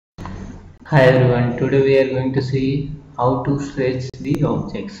Hi everyone, today we are going to see how to stretch the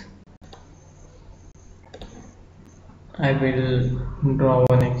objects. I will draw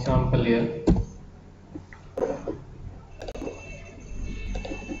one example here.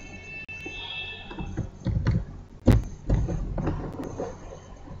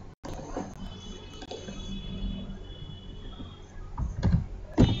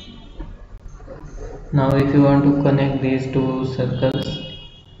 Now if you want to connect these two circles,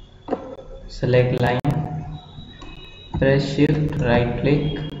 select line, press shift, right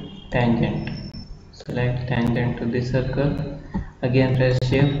click, tangent. Select tangent to the circle. Again press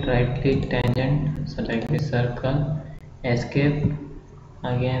shift, right click, tangent, select the circle, escape,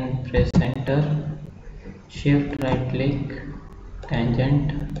 again press enter, shift right click,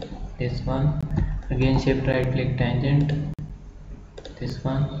 tangent, this one, again shift right click, tangent, this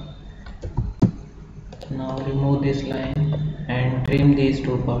one. Now remove this line and trim these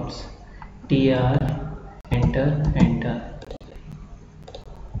two parts, tr, enter, enter,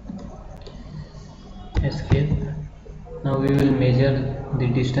 escape. Now we will measure the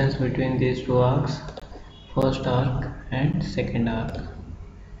distance between these two arcs, first arc and second arc.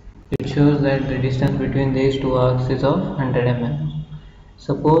 It shows that the distance between these two arcs is of 100 mm.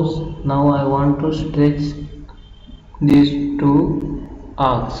 Suppose now I want to stretch these two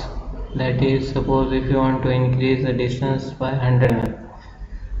arcs, that is, suppose if you want to increase the distance by 100 mm.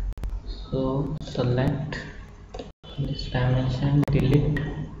 So select this dimension, delete,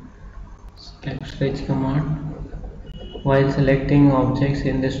 select stretch command. While selecting objects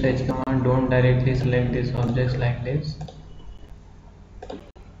in the stretch command, don't directly select these objects like this.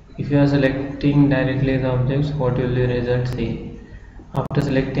 If you are selecting directly the objects, what will the result see? After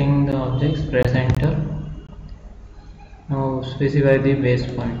selecting the objects, press enter. Now specify the base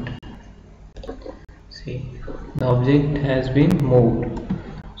point. See, the object has been moved,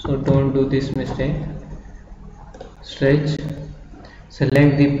 so don't do this mistake. Stretch,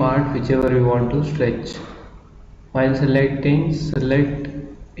 select the part whichever you want to stretch. While selecting, select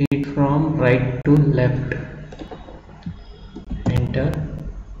it from right to left. Enter.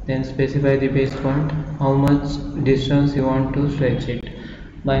 Then specify the base point, how much distance you want to stretch it,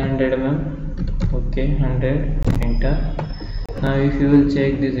 by 100 mm. Okay, 100, enter. Now if you will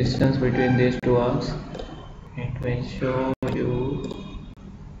check the distance between these two arcs, it will show you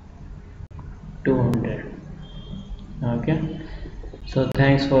 200. Okay, so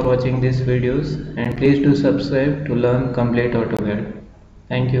thanks for watching these videos and please do subscribe to learn complete AutoCAD.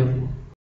 Thank you.